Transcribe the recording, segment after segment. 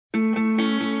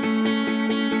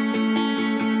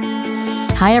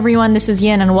Hi everyone, this is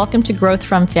Yin and welcome to Growth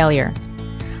from Failure.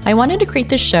 I wanted to create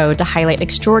this show to highlight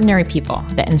extraordinary people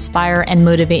that inspire and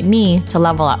motivate me to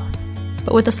level up,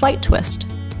 but with a slight twist.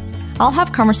 I'll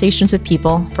have conversations with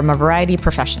people from a variety of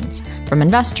professions, from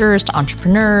investors to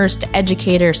entrepreneurs to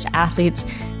educators to athletes,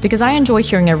 because I enjoy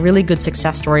hearing a really good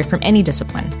success story from any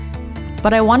discipline.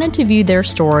 But I wanted to view their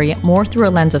story more through a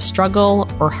lens of struggle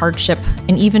or hardship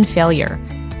and even failure.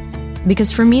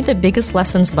 Because for me, the biggest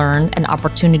lessons learned and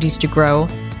opportunities to grow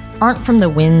aren't from the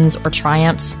wins or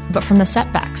triumphs, but from the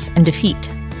setbacks and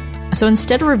defeat. So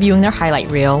instead of reviewing their highlight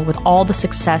reel with all the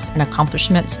success and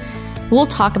accomplishments, we'll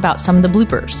talk about some of the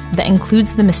bloopers that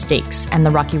includes the mistakes and the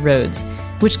rocky roads,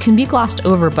 which can be glossed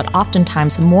over but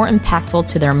oftentimes more impactful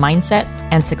to their mindset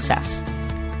and success.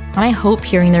 And I hope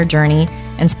hearing their journey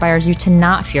inspires you to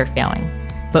not fear failing,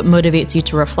 but motivates you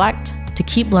to reflect, to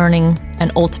keep learning,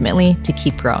 and ultimately to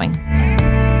keep growing.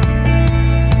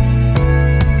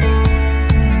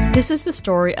 This is the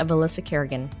story of Alyssa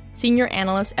Kerrigan, Senior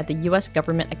Analyst at the U.S.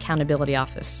 Government Accountability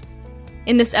Office.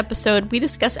 In this episode, we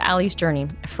discuss Allie's journey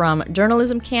from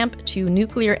journalism camp to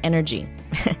nuclear energy.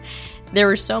 There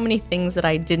were so many things that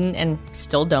I didn't and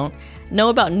still don't know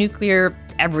about nuclear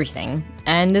everything.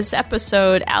 And this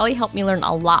episode, Allie helped me learn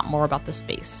a lot more about the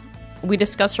space. We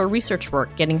discuss her research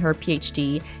work, getting her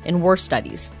PhD in war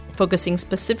studies, focusing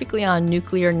specifically on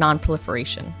nuclear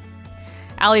nonproliferation.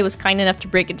 Allie was kind enough to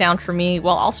break it down for me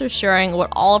while also sharing what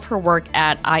all of her work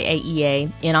at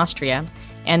IAEA in Austria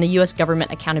and the U.S.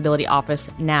 Government Accountability Office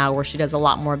now, where she does a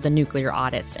lot more of the nuclear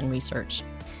audits and research.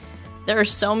 There are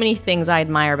so many things I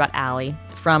admire about Allie,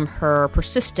 from her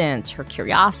persistence, her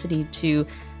curiosity, to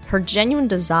her genuine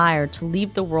desire to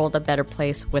leave the world a better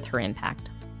place with her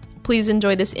impact. Please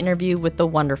enjoy this interview with the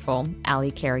wonderful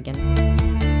Allie Kerrigan.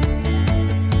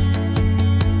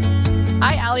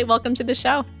 Hi, Allie. Welcome to the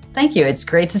show. Thank you. It's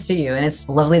great to see you, and it's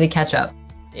lovely to catch up.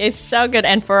 It's so good.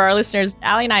 And for our listeners,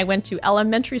 Allie and I went to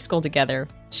elementary school together.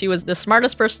 She was the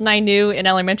smartest person I knew in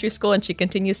elementary school, and she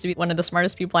continues to be one of the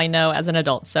smartest people I know as an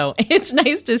adult. So it's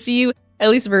nice to see you,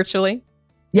 at least virtually.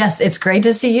 Yes, it's great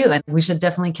to see you, and we should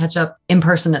definitely catch up in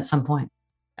person at some point.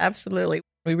 Absolutely.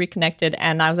 We reconnected,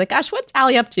 and I was like, gosh, what's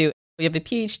Allie up to? We have a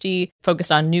PhD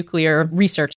focused on nuclear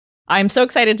research. I'm so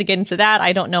excited to get into that.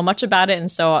 I don't know much about it,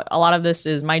 and so a lot of this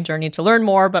is my journey to learn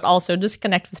more, but also just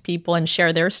connect with people and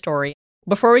share their story.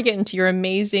 Before we get into your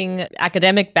amazing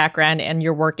academic background and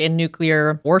your work in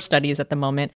nuclear war studies at the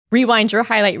moment, rewind your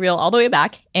highlight reel all the way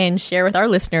back and share with our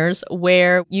listeners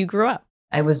where you grew up.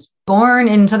 I was born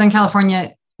in Southern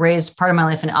California, raised part of my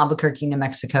life in Albuquerque, New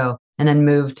Mexico, and then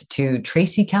moved to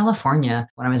Tracy, California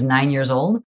when I was 9 years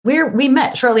old. We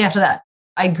met shortly after that.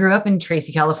 I grew up in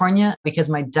Tracy, California because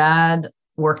my dad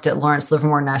worked at Lawrence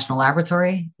Livermore National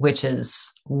Laboratory, which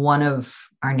is one of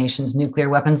our nation's nuclear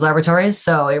weapons laboratories.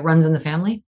 So it runs in the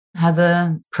family. Had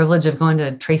the privilege of going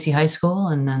to Tracy High School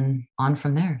and then on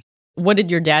from there. What did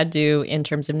your dad do in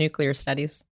terms of nuclear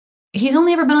studies? He's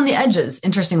only ever been on the edges,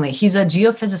 interestingly. He's a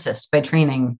geophysicist by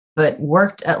training, but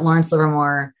worked at Lawrence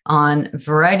Livermore on a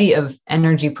variety of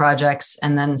energy projects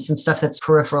and then some stuff that's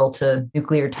peripheral to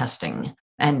nuclear testing.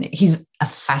 And he's a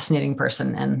fascinating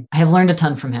person, and I have learned a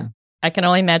ton from him. I can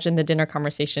only imagine the dinner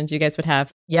conversations you guys would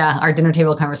have. Yeah, our dinner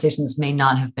table conversations may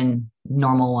not have been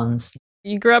normal ones.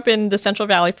 You grew up in the Central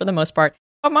Valley for the most part.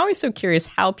 I'm always so curious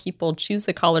how people choose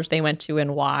the college they went to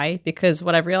and why, because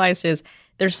what I've realized is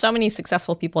there's so many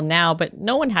successful people now, but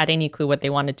no one had any clue what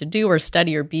they wanted to do or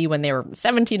study or be when they were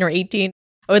 17 or 18.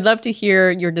 I would love to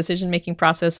hear your decision-making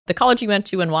process, the college you went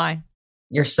to and why.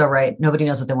 You're so right. Nobody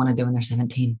knows what they want to do when they're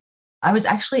 17. I was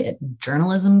actually at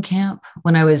journalism camp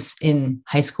when I was in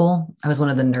high school. I was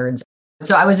one of the nerds.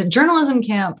 So I was at journalism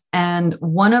camp, and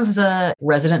one of the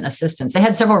resident assistants, they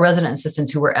had several resident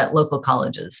assistants who were at local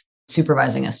colleges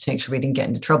supervising us to make sure we didn't get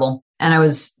into trouble. And I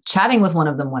was chatting with one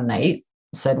of them one night,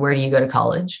 said, "Where do you go to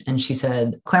college?" And she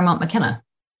said, "Claremont McKenna."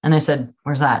 And I said,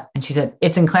 "Where's that?" And she said,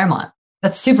 "It's in Claremont."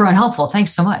 "That's super unhelpful.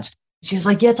 Thanks so much." She was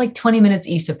like, "Yeah, it's like 20 minutes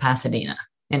east of Pasadena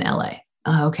in LA.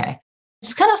 Oh, okay.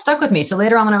 Just kind of stuck with me. So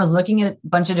later on, when I was looking at a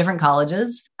bunch of different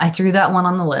colleges, I threw that one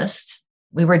on the list.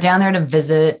 We were down there to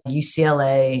visit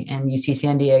UCLA and UC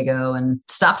San Diego and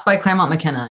stopped by Claremont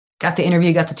McKenna, got the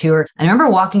interview, got the tour. And I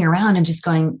remember walking around and just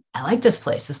going, I like this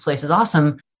place. This place is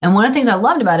awesome. And one of the things I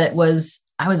loved about it was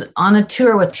I was on a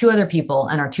tour with two other people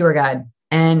and our tour guide.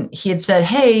 And he had said,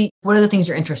 "Hey, what are the things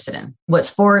you're interested in? What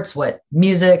sports, what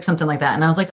music, something like that." And I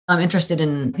was like, "I'm interested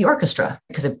in the orchestra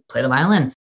because I play the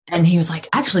violin." And he was like,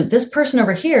 "Actually, this person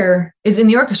over here is in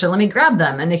the orchestra. Let me grab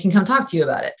them and they can come talk to you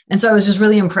about it." And so I was just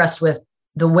really impressed with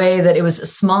the way that it was a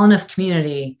small enough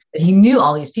community that he knew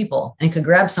all these people and he could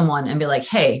grab someone and be like,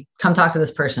 "Hey, come talk to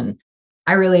this person."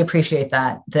 I really appreciate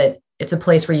that it's a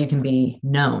place where you can be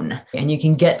known and you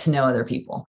can get to know other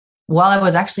people. While I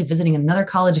was actually visiting another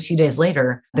college a few days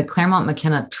later, the Claremont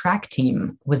McKenna track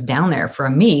team was down there for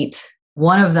a meet.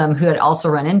 One of them who had also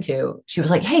run into, she was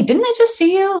like, "Hey, didn't I just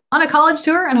see you on a college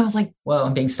tour?" And I was like, whoa,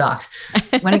 I'm being stalked.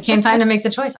 When it came time to make the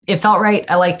choice, it felt right.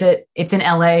 I liked it. It's in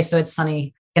LA, so it's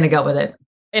sunny. Gonna go with it.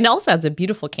 It also has a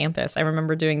beautiful campus. I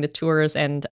remember doing the tours,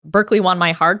 and Berkeley won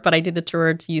my heart, but I did the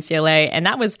tour to UCLA, and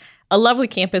that was a lovely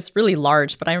campus, really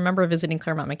large. But I remember visiting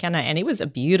Claremont McKenna, and it was a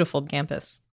beautiful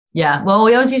campus. Yeah. Well,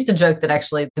 we always used to joke that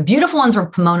actually the beautiful ones were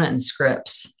Pomona and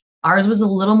Scripps. Ours was a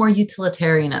little more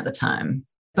utilitarian at the time,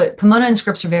 but Pomona and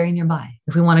Scripps are very nearby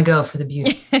if we want to go for the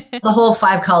beauty. The whole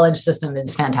 5-college system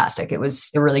is fantastic. It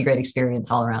was a really great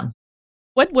experience all around.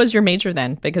 What was your major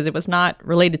then? Because it was not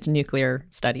related to nuclear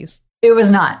studies. It was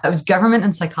not. It was government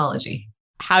and psychology.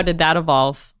 How did that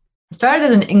evolve? I started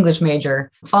as an English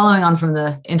major, following on from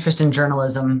the interest in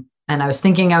journalism. And I was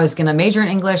thinking I was going to major in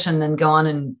English and then go on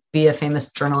and be a famous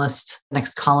journalist,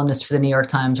 next columnist for the New York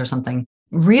Times or something.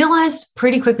 Realized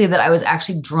pretty quickly that I was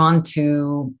actually drawn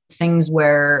to things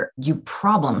where you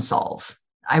problem solve.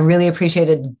 I really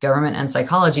appreciated government and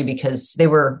psychology because they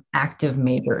were active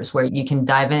majors where you can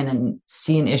dive in and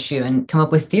see an issue and come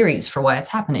up with theories for why it's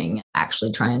happening,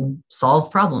 actually try and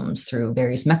solve problems through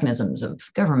various mechanisms of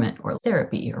government or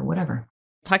therapy or whatever.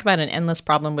 Talk about an endless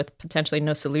problem with potentially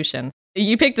no solution.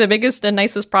 You picked the biggest and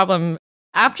nicest problem.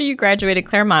 After you graduated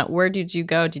Claremont, where did you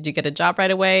go? Did you get a job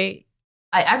right away?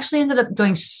 I actually ended up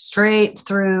going straight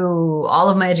through all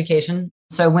of my education.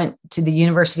 So I went to the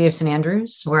University of St.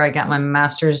 Andrews, where I got my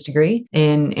master's degree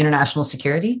in international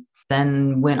security,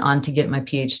 then went on to get my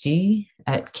PhD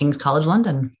at King's College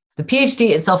London. The PhD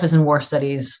itself is in war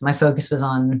studies. My focus was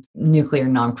on nuclear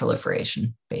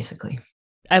nonproliferation, basically.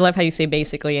 I love how you say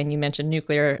basically, and you mentioned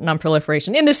nuclear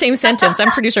nonproliferation in the same sentence.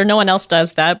 I'm pretty sure no one else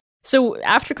does that. So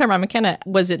after Claremont McKenna,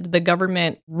 was it the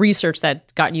government research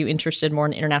that got you interested more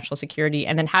in international security?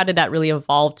 And then how did that really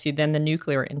evolve to then the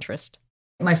nuclear interest?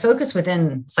 My focus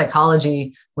within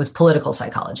psychology was political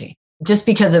psychology. Just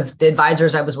because of the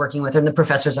advisors I was working with and the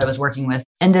professors I was working with,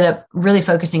 ended up really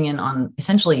focusing in on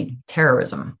essentially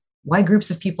terrorism, why groups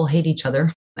of people hate each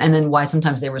other, and then why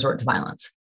sometimes they resort to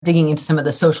violence, digging into some of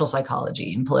the social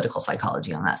psychology and political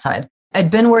psychology on that side.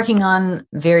 I'd been working on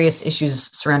various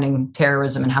issues surrounding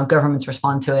terrorism and how governments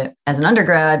respond to it as an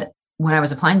undergrad. When I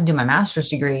was applying to do my master's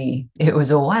degree, it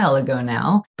was a while ago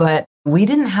now, but we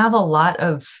didn't have a lot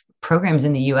of programs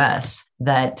in the US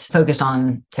that focused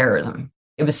on terrorism.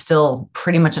 It was still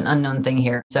pretty much an unknown thing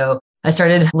here. So I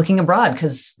started looking abroad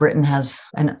because Britain has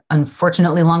an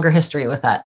unfortunately longer history with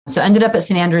that. So I ended up at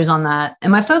St. Andrews on that.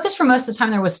 And my focus for most of the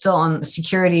time there was still on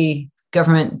security,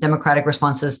 government, democratic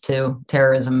responses to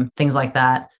terrorism, things like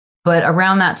that. But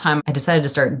around that time, I decided to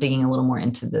start digging a little more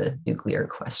into the nuclear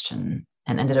question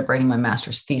and ended up writing my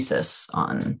master's thesis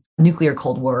on nuclear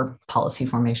Cold War policy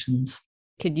formations.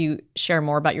 Could you share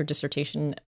more about your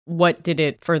dissertation? What did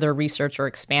it further research or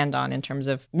expand on in terms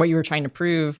of what you were trying to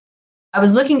prove? I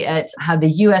was looking at how the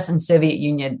US and Soviet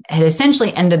Union had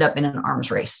essentially ended up in an arms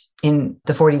race in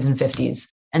the 40s and 50s,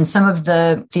 and some of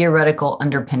the theoretical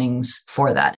underpinnings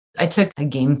for that. I took a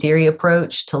game theory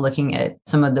approach to looking at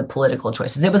some of the political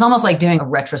choices. It was almost like doing a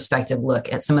retrospective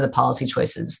look at some of the policy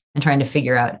choices and trying to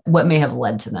figure out what may have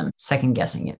led to them, second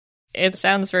guessing it. It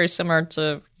sounds very similar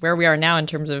to where we are now in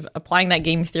terms of applying that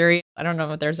game theory. I don't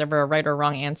know if there's ever a right or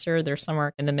wrong answer. There's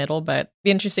somewhere in the middle, but it'd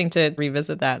be interesting to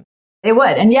revisit that. It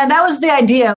would. And yeah, that was the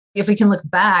idea. If we can look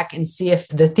back and see if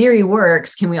the theory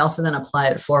works, can we also then apply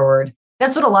it forward?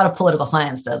 That's what a lot of political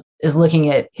science does, is looking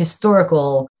at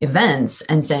historical events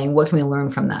and saying, what can we learn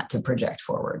from that to project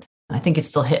forward? I think it's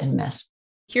still hit and miss.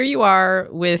 Here you are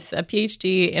with a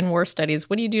PhD in war studies.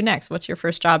 What do you do next? What's your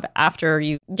first job after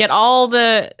you get all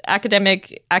the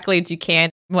academic accolades you can?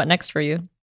 What next for you?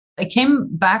 I came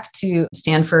back to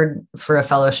Stanford for a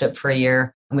fellowship for a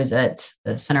year. I was at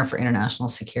the Center for International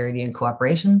Security and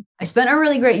Cooperation. I spent a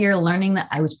really great year learning that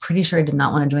I was pretty sure I did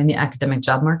not want to join the academic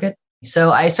job market.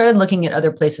 So I started looking at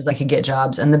other places I could get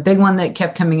jobs. And the big one that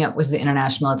kept coming up was the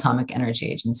International Atomic Energy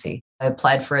Agency. I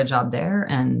applied for a job there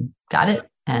and got it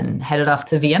and headed off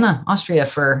to Vienna, Austria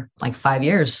for like 5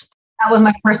 years. That was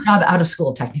my first job out of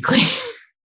school, technically.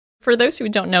 For those who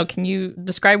don't know, can you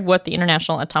describe what the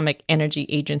International Atomic Energy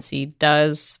Agency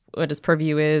does, what its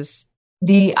purview is?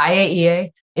 The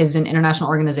IAEA is an international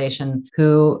organization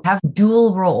who have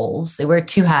dual roles. They wear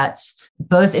two hats,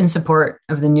 both in support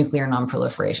of the Nuclear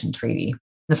Nonproliferation Treaty.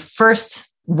 The first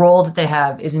role that they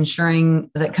have is ensuring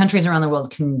that countries around the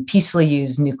world can peacefully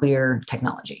use nuclear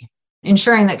technology,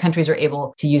 ensuring that countries are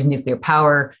able to use nuclear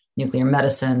power nuclear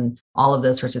medicine, all of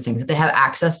those sorts of things, that they have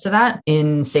access to that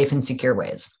in safe and secure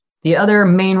ways. The other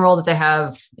main role that they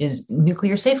have is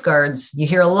nuclear safeguards. You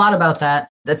hear a lot about that.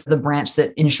 That's the branch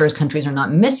that ensures countries are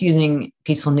not misusing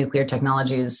peaceful nuclear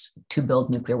technologies to build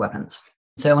nuclear weapons.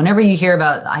 So whenever you hear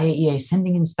about the IAEA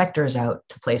sending inspectors out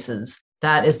to places,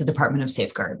 that is the Department of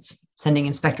Safeguards, sending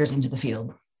inspectors into the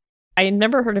field. I had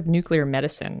never heard of nuclear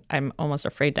medicine. I'm almost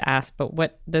afraid to ask, but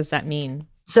what does that mean?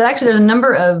 So actually, there's a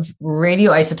number of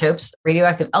radioisotopes,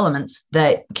 radioactive elements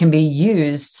that can be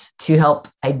used to help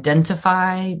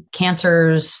identify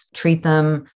cancers, treat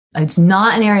them. It's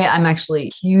not an area I'm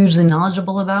actually hugely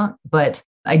knowledgeable about, but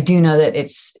I do know that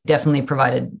it's definitely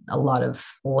provided a lot of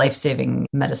life-saving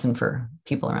medicine for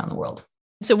people around the world.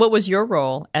 So what was your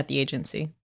role at the agency?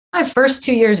 My first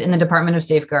 2 years in the Department of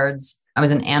Safeguards, I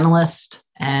was an analyst,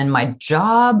 and my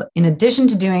job, in addition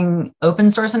to doing open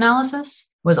source analysis,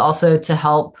 was also to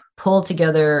help pull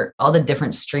together all the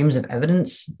different streams of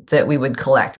evidence that we would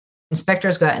collect.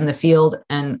 Inspectors go out in the field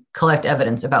and collect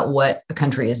evidence about what a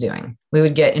country is doing. We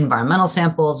would get environmental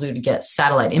samples, we would get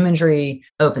satellite imagery,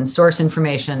 open source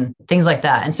information, things like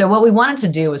that. And so what we wanted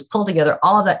to do was pull together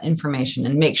all of that information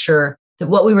and make sure that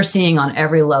what we were seeing on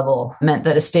every level meant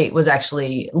that a state was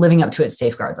actually living up to its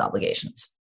safeguards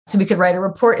obligations. So we could write a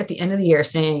report at the end of the year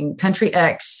saying country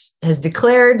X has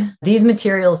declared these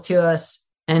materials to us,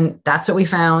 and that's what we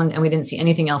found. And we didn't see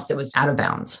anything else that was out of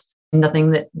bounds,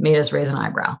 nothing that made us raise an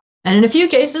eyebrow. And in a few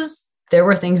cases, there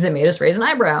were things that made us raise an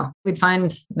eyebrow. We'd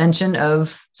find mention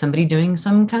of somebody doing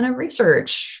some kind of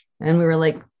research, and we were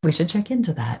like, we should check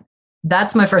into that.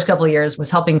 That's my first couple of years, was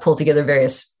helping pull together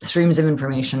various streams of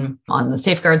information on the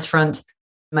safeguards front.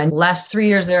 My last 3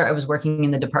 years there, I was working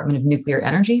in the Department of Nuclear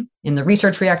Energy in the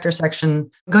research reactor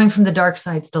section, going from the dark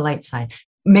side to the light side,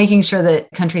 making sure that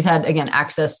countries had, again,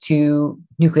 access to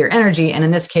nuclear energy. And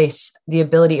in this case, the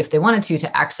ability, if they wanted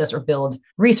to access or build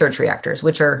research reactors,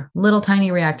 which are little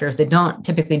tiny reactors. They don't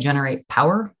typically generate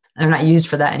power. They're not used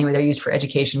for that anyway. They're used for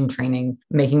education, training,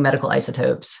 making medical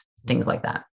isotopes, things like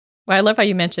that. Well, I love how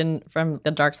you mentioned from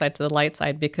the dark side to the light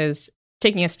side, because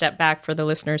taking a step back for the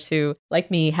listeners who, like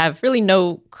me, have really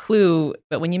no clue.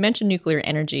 But when you mention nuclear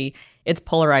energy, it's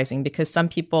polarizing because some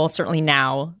people certainly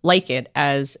now like it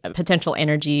as a potential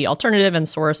energy alternative and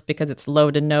source because it's low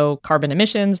to no carbon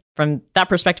emissions. From that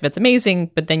perspective, it's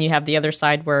amazing. But then you have the other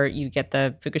side where you get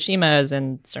the Fukushimas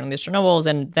and certainly the Chernobyls.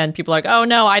 And then people are like, oh,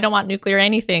 no, I don't want nuclear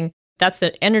anything. That's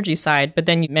the energy side. But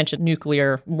then you mentioned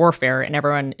nuclear warfare, and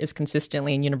everyone is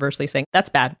consistently and universally saying that's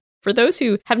bad. For those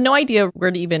who have no idea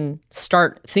where to even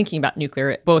start thinking about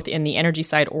nuclear, both in the energy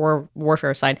side or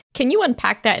warfare side, can you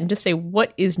unpack that and just say,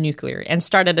 what is nuclear? And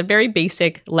start at a very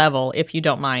basic level, if you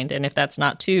don't mind. And if that's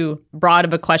not too broad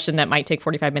of a question that might take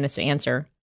 45 minutes to answer.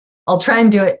 I'll try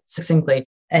and do it succinctly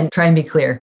and try and be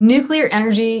clear. Nuclear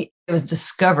energy was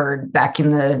discovered back in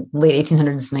the late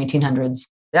 1800s, 1900s.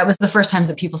 That was the first times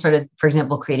that people started, for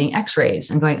example, creating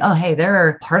X-rays and going, oh, hey, there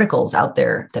are particles out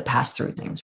there that pass through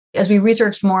things. As we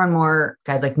researched more and more,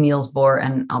 guys like Niels Bohr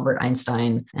and Albert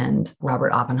Einstein and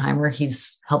Robert Oppenheimer,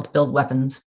 he's helped build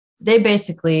weapons. They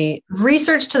basically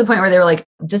researched to the point where they were like,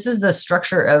 this is the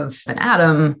structure of an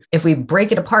atom. If we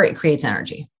break it apart, it creates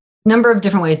energy. Number of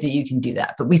different ways that you can do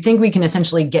that. But we think we can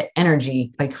essentially get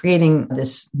energy by creating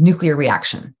this nuclear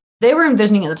reaction. They were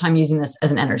envisioning at the time using this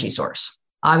as an energy source.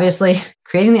 Obviously,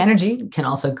 creating the energy can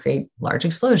also create large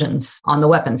explosions on the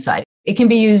weapons side. It can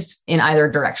be used in either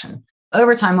direction.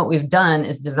 Over time, what we've done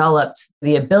is developed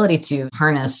the ability to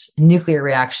harness nuclear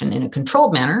reaction in a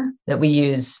controlled manner that we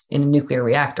use in a nuclear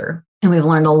reactor. And we've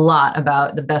learned a lot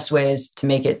about the best ways to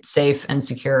make it safe and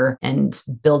secure and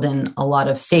build in a lot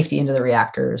of safety into the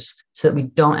reactors so that we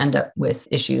don't end up with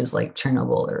issues like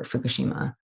Chernobyl or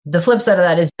Fukushima. The flip side of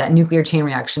that is that nuclear chain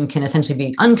reaction can essentially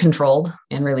be uncontrolled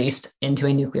and released into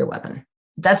a nuclear weapon.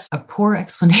 That's a poor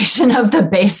explanation of the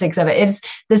basics of it. It's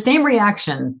the same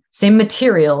reaction, same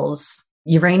materials.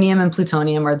 Uranium and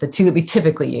plutonium are the two that we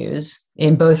typically use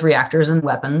in both reactors and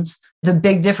weapons. The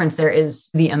big difference there is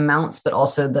the amounts, but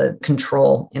also the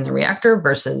control in the reactor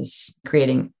versus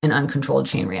creating an uncontrolled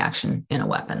chain reaction in a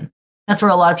weapon. That's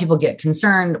where a lot of people get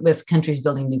concerned with countries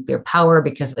building nuclear power,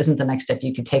 because isn't the next step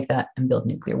you could take that and build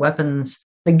nuclear weapons?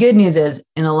 The good news is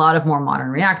in a lot of more modern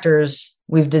reactors,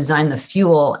 we've designed the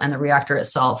fuel and the reactor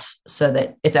itself so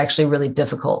that it's actually really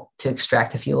difficult to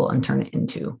extract the fuel and turn it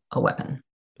into a weapon.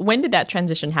 When did that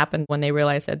transition happen, when they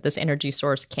realized that this energy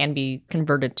source can be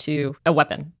converted to a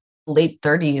weapon? Late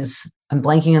 30s. I'm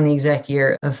blanking on the exact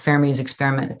year of Fermi's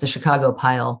experiment at the Chicago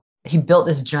pile. He built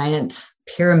this giant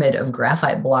pyramid of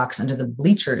graphite blocks under the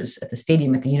bleachers at the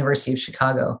stadium at the University of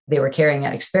Chicago. They were carrying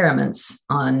out experiments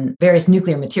on various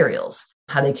nuclear materials.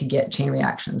 how they could get chain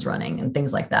reactions running and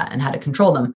things like that and how to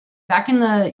control them. Back in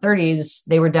the 30s,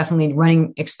 they were definitely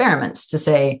running experiments to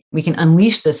say, we can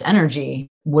unleash this energy.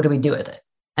 What do we do with it?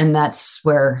 And that's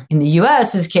where, in the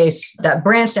US's case, that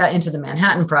branched out into the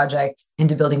Manhattan Project,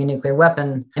 into building a nuclear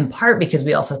weapon, in part because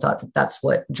we also thought that that's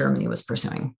what Germany was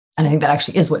pursuing. And I think that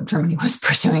actually is what Germany was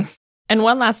pursuing. And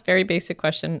one last very basic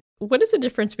question. What is the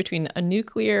difference between a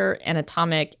nuclear, an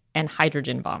atomic, and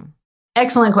hydrogen bomb?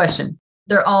 Excellent question.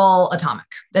 They're all atomic.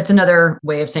 That's another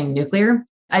way of saying nuclear.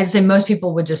 I'd say most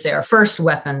people would just say our first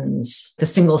weapons, the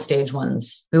single stage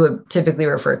ones, we would typically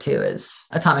refer to as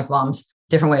atomic bombs.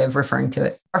 Different way of referring to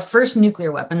it. Our first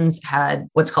nuclear weapons had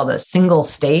what's called a single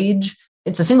stage.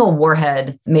 It's a single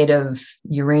warhead made of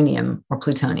uranium or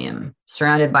plutonium,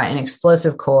 surrounded by an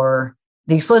explosive core.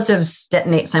 The explosives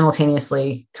detonate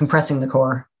simultaneously, compressing the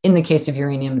core. In the case of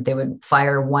uranium, they would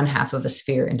fire one half of a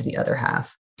sphere into the other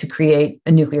half to create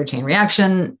a nuclear chain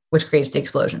reaction, which creates the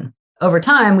explosion. Over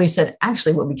time, we said,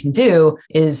 actually, what we can do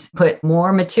is put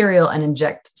more material and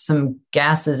inject some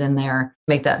gases in there,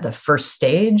 make that the first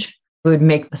stage. We would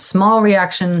make a small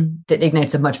reaction that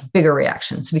ignites a much bigger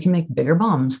reaction. So we can make bigger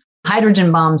bombs.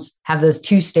 Hydrogen bombs have those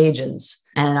two stages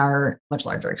and are much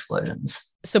larger explosions.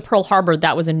 So Pearl Harbor,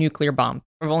 that was a nuclear bomb.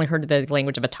 I've only heard the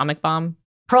language of atomic bomb.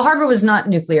 Pearl Harbor was not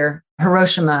nuclear.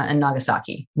 Hiroshima and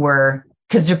Nagasaki were,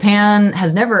 because Japan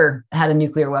has never had a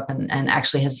nuclear weapon and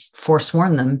actually has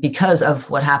forsworn them because of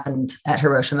what happened at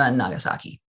Hiroshima and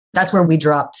Nagasaki. That's where we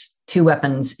dropped 2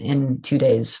 weapons in 2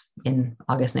 days in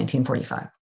August 1945.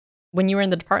 When you were in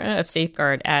the Department of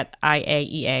Safeguard at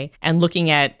IAEA and looking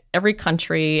at every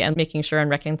country and making sure and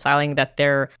reconciling that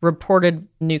their reported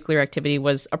nuclear activity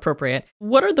was appropriate,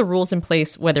 what are the rules in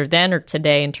place, whether then or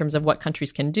today, in terms of what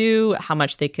countries can do, how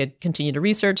much they could continue to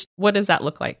research? What does that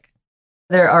look like?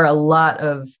 There are a lot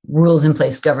of rules in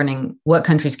place governing what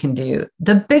countries can do.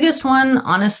 The biggest one,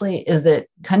 honestly, is that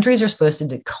countries are supposed to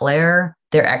declare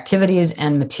their activities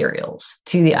and materials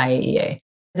to the IAEA.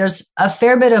 There's a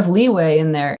fair bit of leeway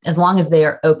in there as long as they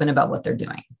are open about what they're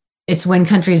doing. It's when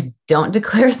countries don't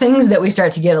declare things that we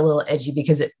start to get a little edgy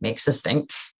because it makes us think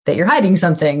that you're hiding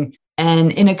something.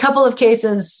 And in a couple of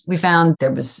cases, we found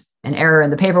there was an error in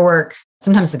the paperwork.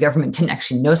 Sometimes the government didn't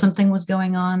actually know something was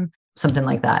going on, something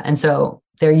like that. And so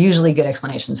there are usually good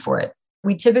explanations for it.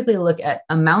 We typically look at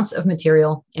amounts of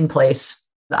material in place.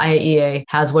 The IAEA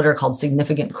has what are called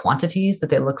significant quantities that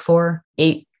they look for: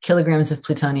 8 kilograms of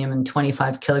plutonium and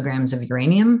 25 kilograms of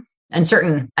uranium, and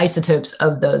certain isotopes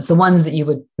of those, the ones that you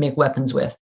would make weapons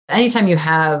with. Anytime you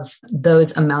have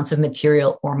those amounts of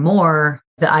material or more,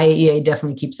 the IAEA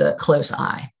definitely keeps a close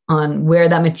eye on where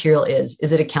that material is.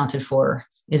 Is it accounted for?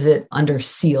 Is it under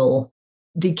seal?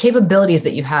 The capabilities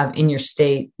that you have in your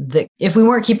state, that if we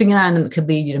weren't keeping an eye on them, could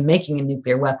lead you to making a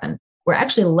nuclear weapon. We're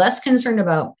actually less concerned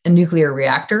about a nuclear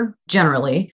reactor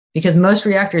generally, because most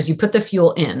reactors, you put the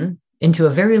fuel into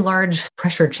a very large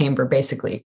pressure chamber,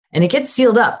 basically, and it gets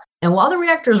sealed up. And while the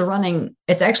reactor is running,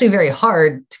 it's actually very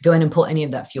hard to go in and pull any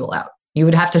of that fuel out. You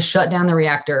would have to shut down the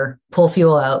reactor, pull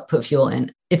fuel out, put fuel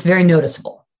in. It's very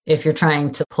noticeable if you're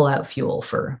trying to pull out fuel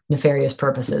for nefarious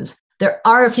purposes. There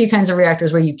are a few kinds of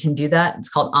reactors where you can do that. It's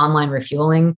called online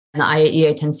refueling. And the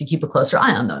IAEA tends to keep a closer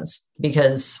eye on those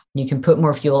because you can put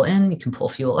more fuel in, you can pull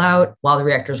fuel out while the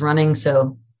reactor is running,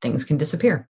 so things can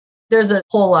disappear. There's a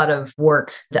whole lot of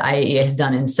work the IAEA has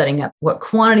done in setting up what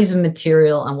quantities of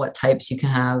material and what types you can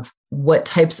have, what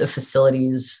types of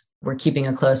facilities we're keeping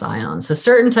a close eye on. So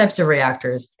certain types of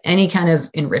reactors, any kind of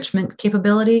enrichment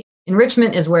capability.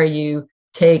 Enrichment is where you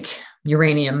take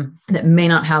uranium that may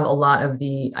not have a lot of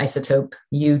the isotope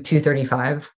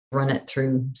U-235, run it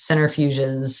through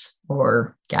centrifuges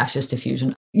or gaseous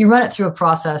diffusion. You run it through a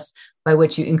process by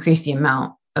which you increase the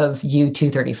amount of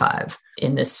U-235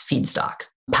 in this feedstock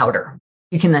powder.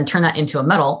 You can then turn that into a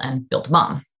metal and build a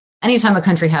bomb. Anytime a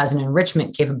country has an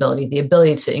enrichment capability, the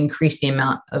ability to increase the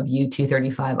amount of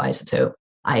U-235 isotope,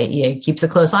 IAEA keeps a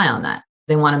close eye on that.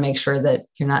 They want to make sure that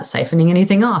you're not siphoning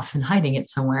anything off and hiding it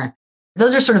somewhere.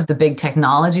 Those are sort of the big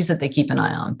technologies that they keep an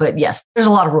eye on. But yes, there's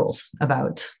a lot of rules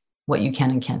about what you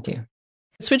can and can't do.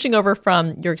 Switching over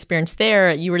from your experience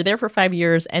there, you were there for 5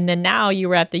 years, and then now you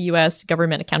were at the U.S.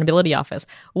 Government Accountability Office.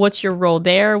 What's your role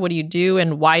there? What do you do?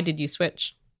 And why did you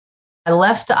switch? I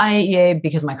left the IAEA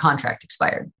because my contract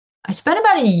expired. I spent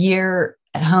about a year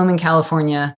at home in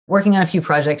California working on a few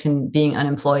projects and being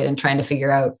unemployed and trying to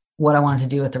figure out what I wanted to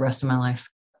do with the rest of my life.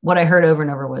 What I heard over and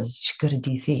over was, you should go to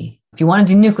DC. If you want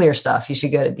to do nuclear stuff, you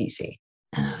should go to DC.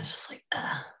 And I was just like,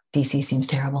 DC seems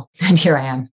terrible. And here I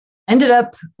am. Ended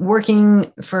up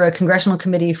working for a congressional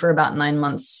committee for about 9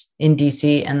 months in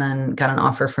DC and then got an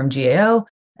offer from GAO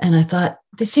And I thought,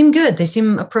 they seem good. They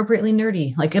seem appropriately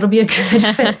nerdy. Like it'll be a good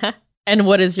fit. And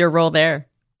what is your role there?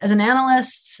 As an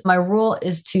analyst, my role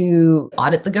is to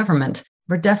audit the government.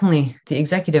 We're definitely the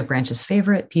executive branch's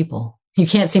favorite people. You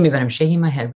can't see me, but I'm shaking my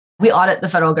head. We audit the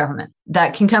federal government.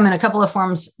 That can come in a couple of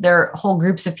forms. There are whole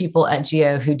groups of people at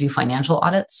GAO who do financial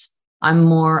audits. I'm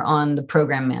more on the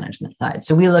program management side.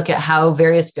 So we look at how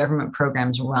various government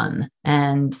programs run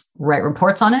and write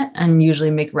reports on it and usually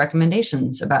make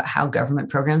recommendations about how government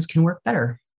programs can work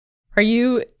better. Are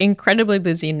you incredibly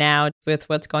busy now with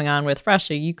what's going on with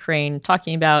Russia, Ukraine,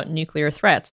 talking about nuclear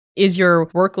threats? Is your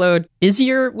workload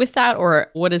busier with that, or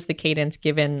what is the cadence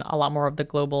given a lot more of the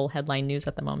global headline news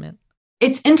at the moment?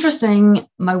 It's interesting.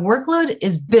 My workload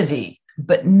is busy,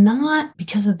 but not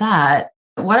because of that.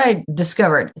 What I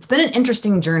discovered, it's been an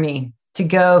interesting journey to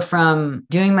go from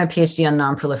doing my PhD on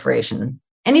nonproliferation.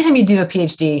 Anytime you do a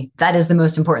PhD, that is the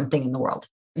most important thing in the world.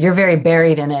 You're very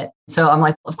buried in it. So I'm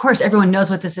like, of course, everyone knows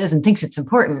what this is and thinks it's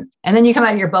important. And then you come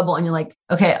out of your bubble and you're like,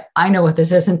 okay, I know what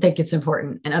this is and think it's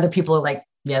important. And other people are like,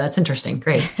 yeah, that's interesting.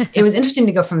 Great. It was interesting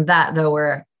to go from that, though,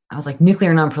 where I was like,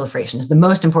 nuclear nonproliferation is the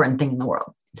most important thing in the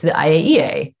world, to the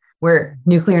IAEA, where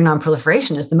nuclear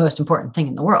nonproliferation is the most important thing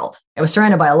in the world. I was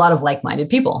surrounded by a lot of like-minded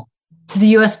people. To the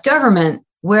US government,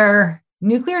 where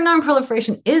nuclear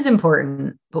nonproliferation is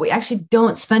important, but we actually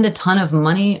don't spend a ton of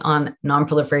money on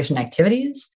nonproliferation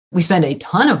activities. We spend a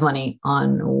ton of money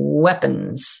on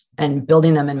weapons and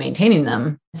building them and maintaining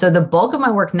them. So the bulk of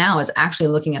my work now is actually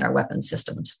looking at our weapons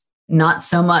systems, not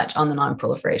so much on the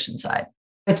nonproliferation side.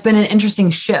 It's been an interesting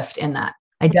shift in that.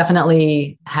 I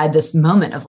definitely had this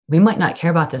moment of, we might not care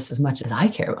about this as much as I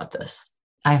care about this.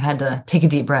 I've had to take a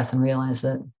deep breath and realize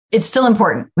that it's still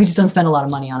important. We just don't spend a lot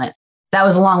of money on it. That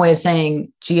was a long way of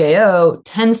saying GAO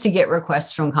tends to get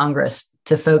requests from Congress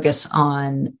to focus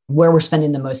on where we're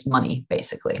spending the most money,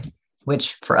 basically,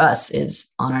 which for us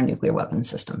is on our nuclear weapons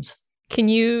systems. Can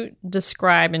you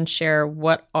describe and share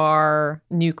what our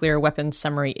nuclear weapons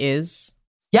summary is?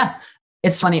 Yeah.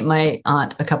 It's funny. My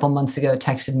aunt a couple months ago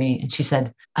texted me and she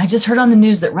said, I just heard on the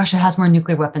news that Russia has more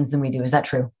nuclear weapons than we do. Is that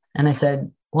true? And I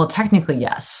said, well, technically,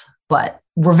 yes, but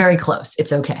we're very close.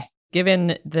 It's okay.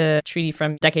 Given the treaty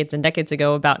from decades and decades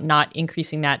ago about not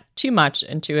increasing that too much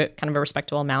into a kind of a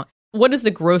respectable amount, what is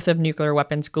the growth of nuclear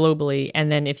weapons globally?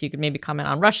 And then if you could maybe comment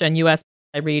on Russia and US,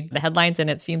 I read the headlines and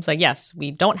it seems like, yes,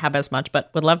 we don't have as much, but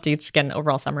would love to just get an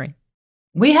overall summary.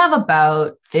 We have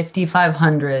about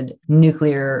 5,500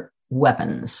 nuclear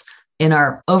weapons in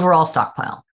our overall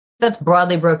stockpile. That's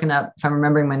broadly broken up, if I'm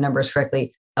remembering my numbers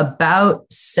correctly. About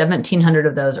 1,700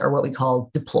 of those are what we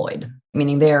call deployed,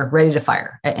 meaning they're ready to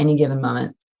fire at any given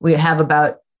moment. We have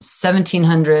about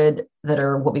 1,700 that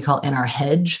are what we call in our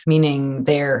hedge, meaning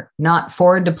they're not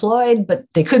forward deployed, but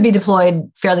they could be deployed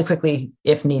fairly quickly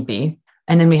if need be.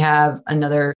 And then we have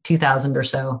another 2,000 or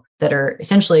so that are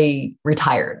essentially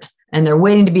retired and they're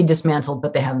waiting to be dismantled,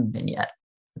 but they haven't been yet.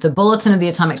 The Bulletin of the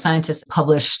Atomic Scientist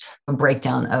published a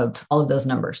breakdown of all of those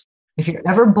numbers. If you're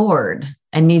ever bored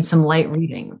and need some light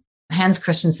reading, Hans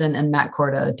Christensen and Matt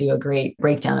Korda do a great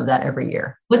breakdown of that every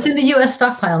year. What's in the US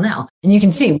stockpile now? And you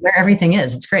can see where everything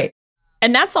is. It's great.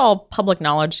 And that's all public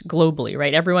knowledge globally,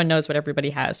 right? Everyone knows what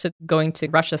everybody has. So going to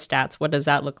Russia stats, what does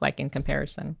that look like in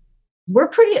comparison? We're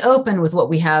pretty open with what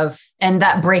we have and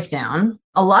that breakdown.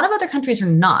 A lot of other countries are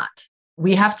not.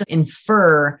 We have to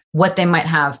infer what they might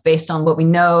have based on what we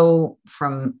know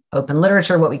from open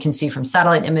literature, what we can see from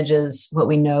satellite images, what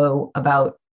we know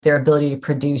about their ability to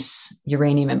produce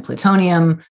uranium and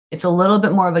plutonium. It's a little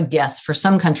bit more of a guess for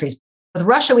some countries. With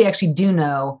Russia, we actually do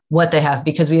know what they have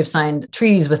because we have signed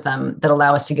treaties with them that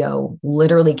allow us to go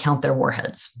literally count their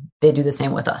warheads. They do the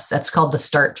same with us. That's called the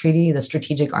START Treaty, the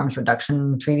Strategic Arms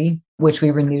Reduction Treaty, which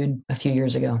we renewed a few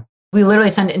years ago. We literally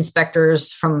send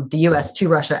inspectors from the US to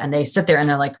Russia and they sit there and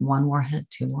they're like 1 warhead,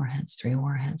 2 warheads, 3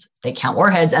 warheads. They count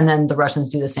warheads and then the Russians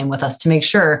do the same with us to make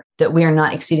sure that we are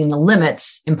not exceeding the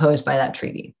limits imposed by that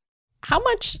treaty. How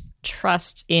much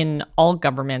trust in all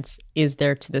governments is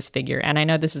there to this figure? And I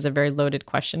know this is a very loaded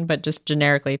question, but just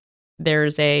generically,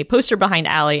 there's a poster behind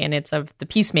Allie and it's of The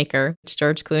Peacemaker,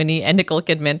 George Clooney and Nicole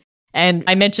Kidman. And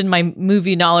I mentioned my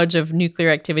movie knowledge of nuclear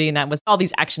activity and that was all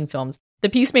these action films. The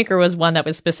Peacemaker was one that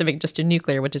was specific just to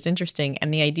nuclear, which is interesting.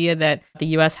 And the idea that the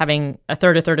US having a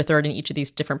third in each of these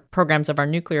different programs of our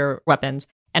nuclear weapons,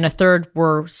 and a third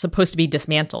were supposed to be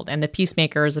dismantled. And The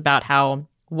Peacemaker is about how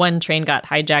one train got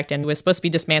hijacked and was supposed to be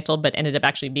dismantled, but ended up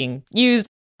actually being used.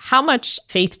 How much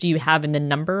faith do you have in the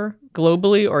number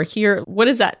globally or here? What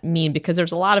does that mean? Because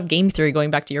there's a lot of game theory going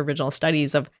back to your original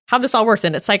studies of how this all works.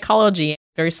 And it's psychology,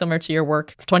 very similar to your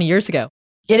work 20 years ago.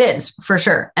 It is, for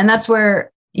sure. And that's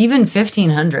where even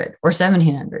 1,500 or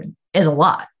 1,700 is a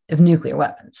lot. of nuclear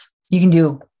weapons. You can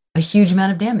do a huge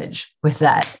amount of damage with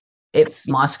that. If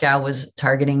Moscow was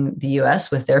targeting the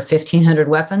US with their 1,500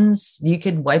 weapons, you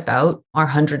could wipe out our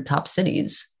 100 top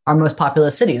cities, our most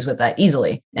populous cities with that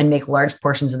easily, and make large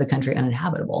portions of the country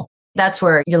uninhabitable. That's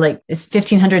where you're like, is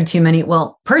 1,500 too many?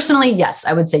 Well, personally, yes,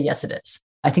 I would say yes, it is.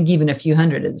 I think even a few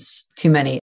hundred is too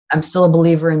many. I'm still a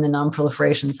believer in the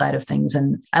non-proliferation side of things.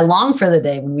 And I long for the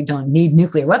day when we don't need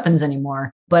nuclear weapons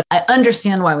anymore. But I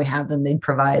understand why we have them. They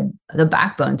provide the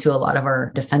backbone to a lot of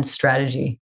our defense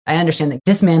strategy. I understand that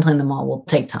dismantling them all will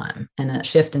take time and a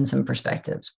shift in some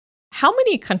perspectives. How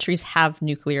many countries have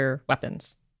nuclear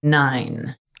weapons?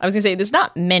 9. I was going to say, there's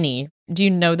not many. Do you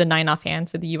know the 9 offhand?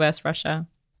 So the US, Russia?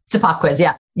 It's a pop quiz,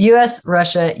 yeah. US,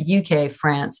 Russia, UK,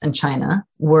 France, and China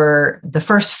were the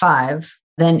first 5.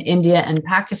 Then India and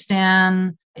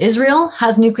Pakistan. Israel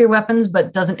has nuclear weapons,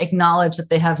 but doesn't acknowledge that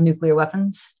they have nuclear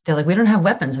weapons. They're like, we don't have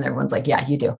weapons. And everyone's like, yeah,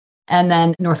 you do. And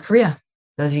then North Korea.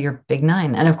 Those are your big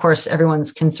 9. And of course,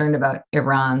 everyone's concerned about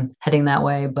Iran heading that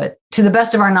way. But to the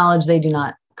best of our knowledge, they do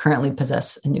not currently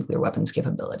possess a nuclear weapons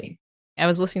capability. I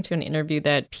was listening to an interview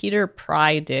that Peter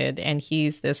Pry did, and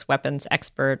he's this weapons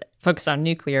expert focused on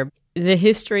nuclear. The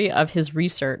history of his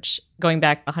research, going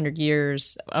back 100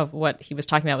 years of what he was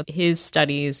talking about with his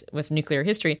studies with nuclear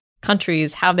history,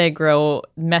 countries, how they grow,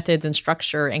 methods and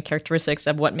structure and characteristics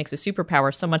of what makes a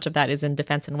superpower, so much of that is in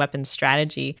defense and weapons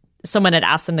strategy. Someone had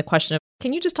asked him the question of,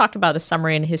 can you just talk about a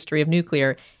summary and history of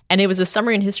nuclear? And it was a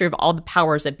summary and history of all the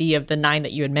powers that be of the 9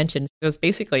 that you had mentioned. It was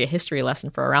basically a history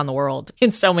lesson for around the world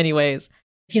in so many ways.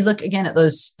 If you look again at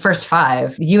those first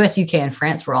 5, the US, UK, and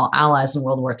France were all allies in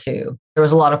World War II. There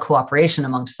was a lot of cooperation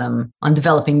amongst them on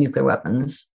developing nuclear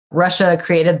weapons. Russia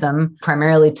created them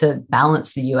primarily to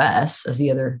balance the US as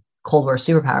the other Cold War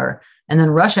superpower. And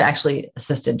then Russia actually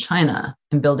assisted China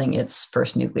in building its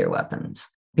first nuclear weapons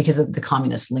because of the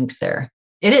communist links there.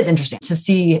 It is interesting to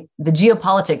see the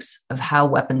geopolitics of how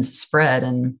weapons spread,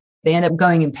 and they end up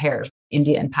going in pairs.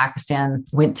 India and Pakistan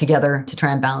went together to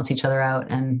try and balance each other out,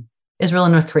 and Israel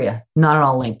and North Korea, not at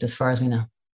all linked as far as we know.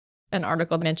 An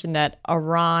article mentioned that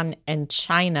Iran and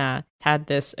China had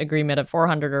this agreement of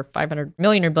 400 or 500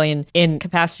 million or billion in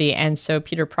capacity. And so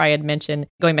Peter Pry had mentioned,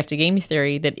 going back to game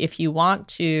theory, that if you want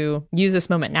to use this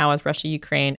moment now with Russia,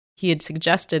 Ukraine, he had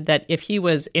suggested that if he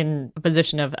was in a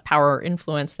position of power or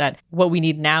influence, that what we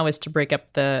need now is to break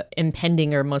up the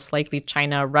impending or most likely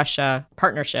China-Russia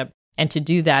partnership. And to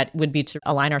do that would be to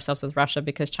align ourselves with Russia,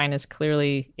 because China is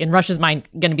clearly, in Russia's mind,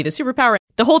 going to be the superpower.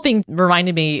 The whole thing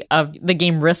reminded me of the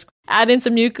game Risk. Add in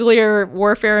some nuclear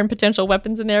warfare and potential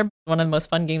weapons in there. One of the most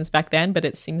fun games back then, but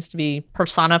it seems to be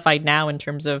personified now in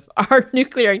terms of our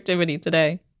nuclear activity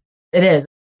today. It is.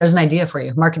 There's an idea for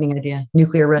you, marketing idea,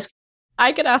 nuclear Risk.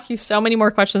 I could ask you so many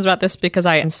more questions about this because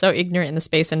I am so ignorant in the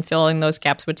space, and filling those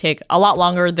gaps would take a lot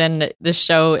longer than this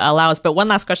show allows. But one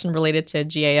last question related to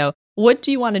GAO. What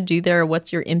do you want to do there?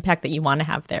 What's your impact that you want to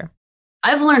have there?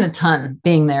 I've learned a ton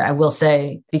being there, I will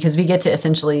say, because we get to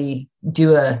essentially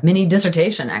do a mini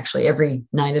dissertation actually every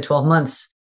 9 to 12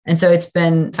 months. And so it's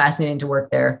been fascinating to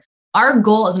work there. Our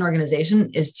goal as an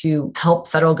organization is to help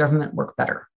federal government work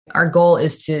better. Our goal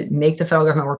is to make the federal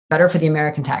government work better for the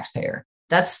American taxpayer.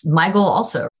 That's my goal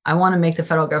also. I want to make the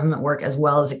federal government work as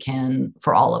well as it can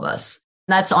for all of us.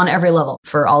 That's on every level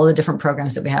for all the different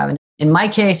programs that we have. And in my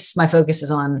case, my focus is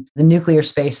on the nuclear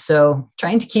space. So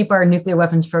trying to keep our nuclear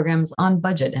weapons programs on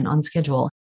budget and on schedule.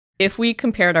 If we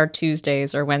compared our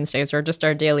Tuesdays or Wednesdays or just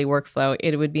our daily workflow,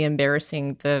 it would be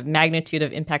embarrassing the magnitude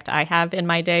of impact I have in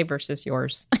my day versus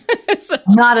yours.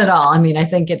 Not at all. I mean, I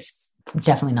think it's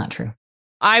definitely not true.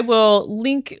 I will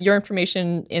link your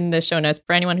information in the show notes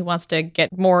for anyone who wants to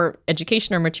get more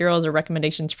education or materials or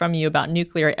recommendations from you about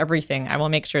nuclear everything. I will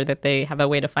make sure that they have a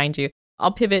way to find you.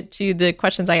 I'll pivot to the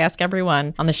questions I ask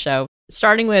everyone on the show,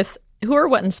 starting with who or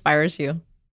what inspires you?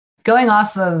 Going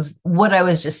off of what I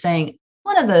was just saying,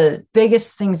 one of the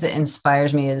biggest things that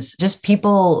inspires me is just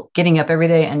people getting up every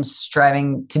day and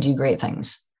striving to do great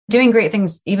things, doing great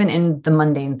things, even in the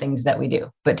mundane things that we do,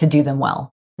 but to do them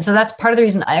well. And so that's part of the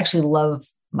reason I actually love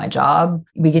my job.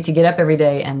 We get to get up every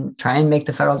day and try and make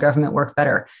the federal government work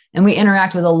better. And we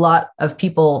interact with a lot of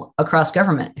people across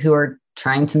government who are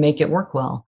trying to make it work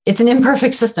well. It's an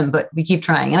imperfect system, but we keep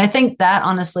trying. And I think that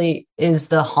honestly is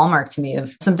the hallmark to me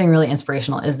of something really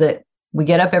inspirational, is that we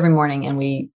get up every morning and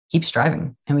we keep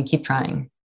striving and we keep trying.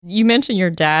 You mentioned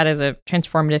your dad as a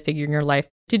transformative figure in your life.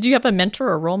 Did you have a mentor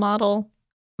or role model?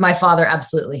 My father,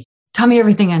 absolutely. Tell me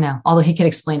everything I know, although he could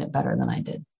explain it better than I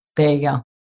did. There you go.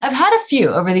 I've had a few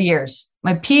over the years.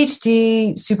 My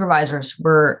PhD supervisors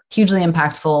were hugely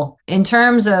impactful in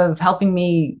terms of helping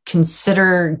me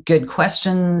consider good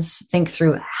questions, think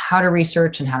through how to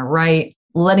research and how to write,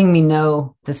 letting me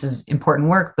know this is important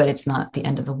work, but it's not the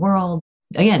end of the world.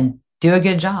 Again, do a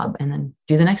good job and then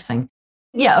do the next thing.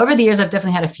 Yeah, over the years, I've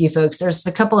definitely had a few folks. There's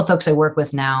a couple of folks I work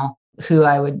with now who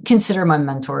I would consider my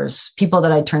mentors, people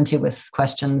that I turn to with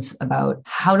questions about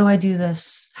how do I do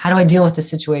this? How do I deal with this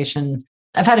situation?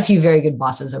 I've had a few very good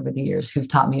bosses over the years who've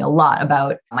taught me a lot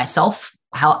about myself,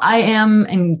 how I am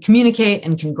and communicate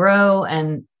and can grow,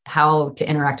 and how to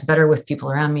interact better with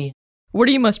people around me. What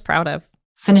are you most proud of?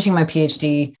 Finishing my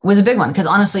PhD was a big one because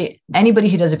honestly, anybody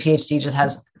who does a PhD just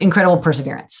has incredible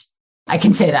perseverance. I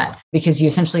can say that because you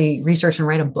essentially research and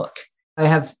write a book. I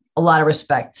have a lot of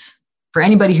respect for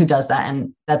anybody who does that.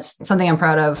 And that's something I'm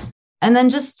proud of. And then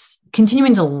just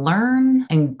continuing to learn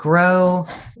and grow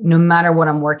no matter what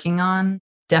I'm working on.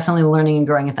 Definitely learning and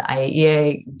growing at the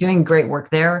IAEA, doing great work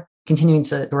there, continuing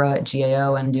to grow at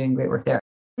GAO and doing great work there.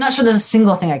 I'm not sure there's a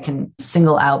single thing I can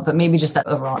single out, but maybe just that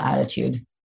overall attitude.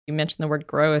 You mentioned the word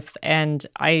growth, and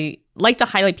I like to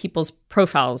highlight people's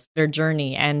profiles, their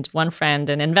journey. And one friend,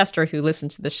 an investor who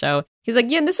listens to the show, he's like,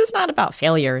 yeah, this is not about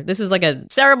failure. This is like a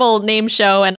terrible name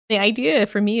show. And the idea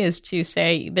for me is to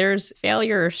say there's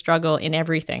failure or struggle in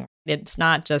everything. It's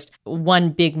not just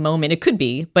one big moment. It could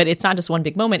be, but it's not just one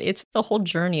big moment. It's the whole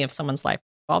journey of someone's life.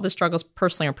 All the struggles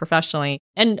personally or professionally.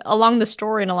 And along the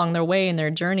story and along their way and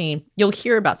their journey, you'll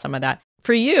hear about some of that.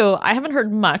 For you, I haven't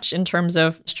heard much in terms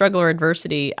of struggle or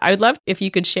adversity. I would love if you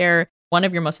could share one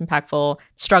of your most impactful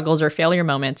struggles or failure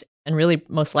moments, and really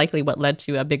most likely what led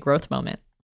to a big growth moment.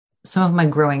 Some of my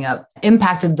growing up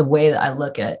impacted the way that I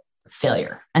look at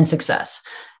failure and success.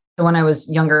 So when I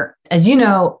was younger, as you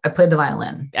know, I played the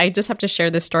violin. I just have to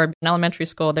share this story. In elementary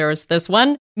school, there was this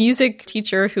one music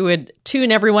teacher who would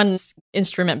tune everyone's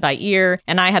instrument by ear.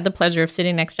 And I had the pleasure of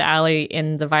sitting next to Allie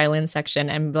in the violin section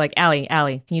and be like, Allie,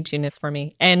 can you tune this for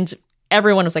me? And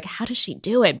everyone was like, how does she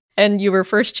do it? And you were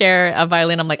first chair of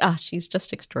violin. I'm like, she's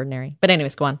just extraordinary. But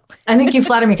anyways, go on. I think you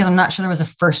flatter me because I'm not sure there was a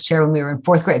first chair when we were in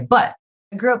fourth grade, but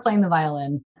I grew up playing the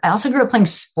violin. I also grew up playing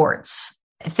sports.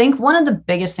 I think one of the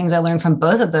biggest things I learned from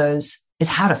both of those is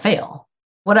how to fail.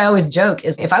 What I always joke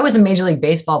is if I was a Major League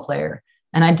Baseball player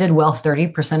and I did well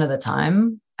 30% of the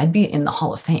time, I'd be in the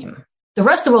Hall of Fame. The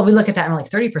rest of the world, we look at that and we're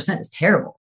like, 30% is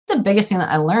terrible. The biggest thing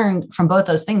that I learned from both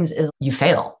those things is you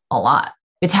fail a lot.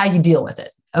 It's how you deal with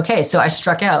it. Okay, so I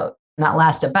struck out in that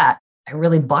last at bat. I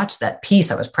really botched that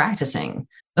piece I was practicing.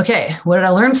 Okay, what did I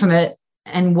learn from it?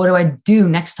 And what do I do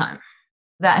next time?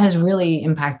 That has really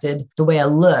impacted the way I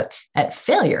look at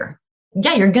failure.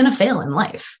 Yeah, you're going to fail in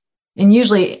life. And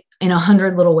usually in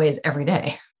 100 little ways every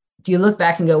day. Do you look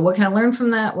back and go, what can I learn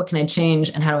from that? What can I change?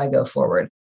 And how do I go forward?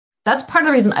 That's part of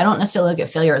the reason I don't necessarily look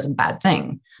at failure as a bad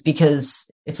thing,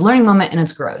 because it's a learning moment and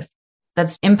it's growth.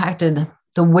 That's impacted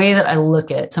the way that I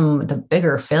look at some of the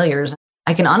bigger failures.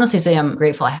 I can honestly say I'm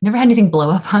grateful. I've never had anything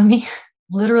blow up on me,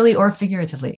 literally or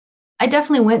figuratively. I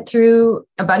definitely went through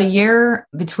about a year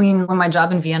between when my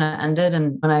job in Vienna ended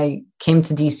and when I came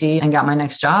to DC and got my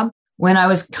next job, when I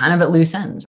was kind of at loose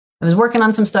ends. I was working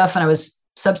on some stuff and I was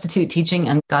substitute teaching,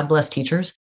 and God bless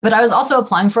teachers, but I was also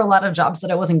applying for a lot of jobs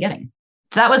that I wasn't getting.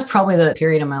 That was probably the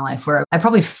period in my life where I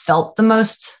probably felt the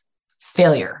most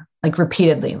failure, like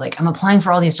repeatedly, like I'm applying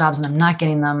for all these jobs and I'm not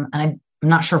getting them. And I'm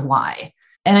not sure why.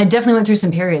 And I definitely went through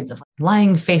some periods of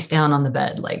lying face down on the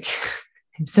bed. Like,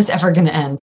 is this ever going to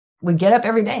end? Would get up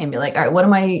every day and be like, all right, what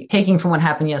am I taking from what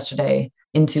happened yesterday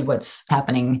into what's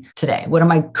happening today? What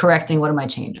am I correcting? What am I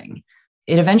changing?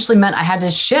 It eventually meant I had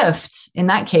to shift. In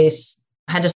that case,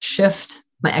 I had to shift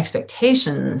my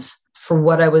expectations for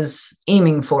what I was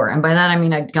aiming for. And by that, I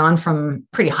mean, I'd gone from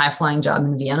a pretty high flying job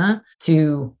in Vienna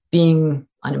to being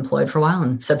unemployed for a while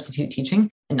and substitute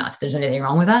teaching. And not that there's anything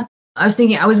wrong with that. I was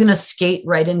thinking I was going to skate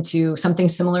right into something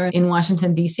similar in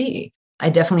Washington, DC. I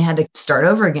definitely had to start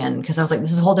over again because I was like,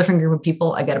 this is a whole different group of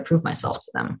people. I got to prove myself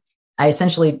to them. I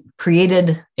essentially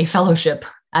created a fellowship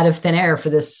out of thin air for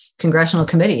this congressional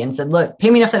committee and said, look, pay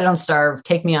me enough that I don't starve.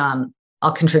 Take me on.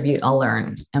 I'll contribute. I'll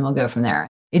learn. And we'll go from there.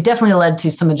 It definitely led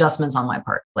to some adjustments on my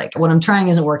part. Like what I'm trying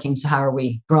isn't working. So how are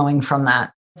we growing from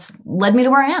that? It's led me to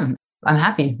where I am. I'm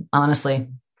happy, honestly.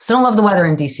 Still don't love the weather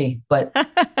in DC, but.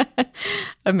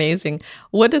 Amazing.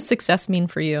 What does success mean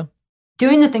for you?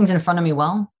 Doing the things in front of me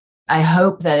well. I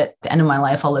hope that at the end of my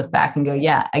life, I'll look back and go,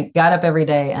 yeah, I got up every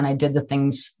day and I did the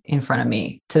things in front of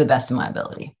me to the best of my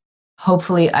ability.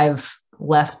 Hopefully I've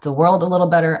left the world a little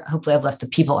better. Hopefully I've left the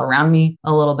people around me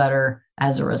a little better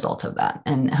as a result of that.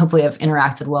 And hopefully I've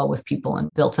interacted well with people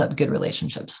and built up good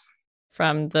relationships.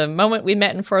 From the moment we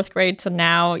met in 4th grade to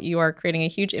now, you are creating a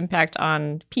huge impact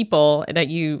on people that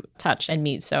you touch and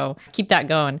meet. So keep that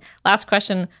going. Last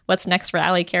question. What's next for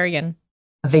Allie Kerrigan?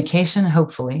 A vacation,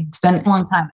 hopefully. It's been a long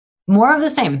time. More of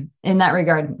the same in that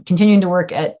regard. Continuing to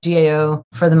work at GAO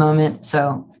for the moment.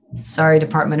 So sorry,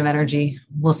 Department of Energy.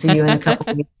 We'll see you in a couple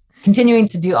of weeks. Continuing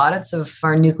to do audits of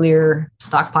our nuclear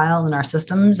stockpile and our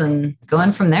systems and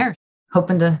going from there.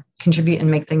 Hoping to contribute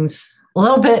and make things a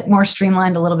little bit more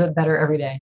streamlined, a little bit better every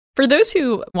day. For those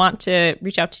who want to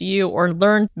reach out to you or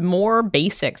learn more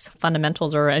basics,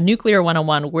 fundamentals, or a nuclear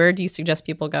 101, where do you suggest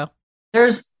people go?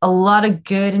 There's a lot of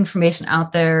good information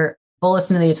out there.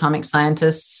 Bulletin of the Atomic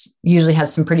Scientists usually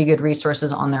has some pretty good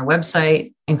resources on their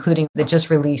website, including they just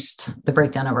released the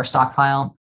breakdown of our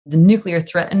stockpile. The Nuclear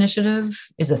Threat Initiative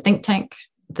is a think tank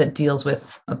that deals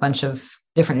with a bunch of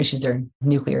different issues there,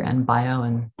 nuclear and bio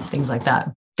and things like that.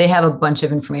 They have a bunch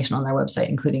of information on their website,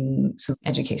 including some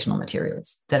educational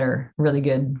materials that are really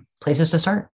good places to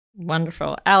start.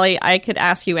 Wonderful. Allie, I could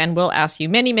ask you and will ask you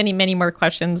many, many, many more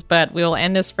questions, but we will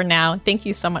end this for now. Thank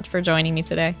you so much for joining me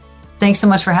today. Thanks so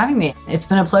much for having me. It's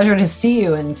been a pleasure to see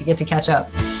you and to get to catch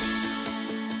up.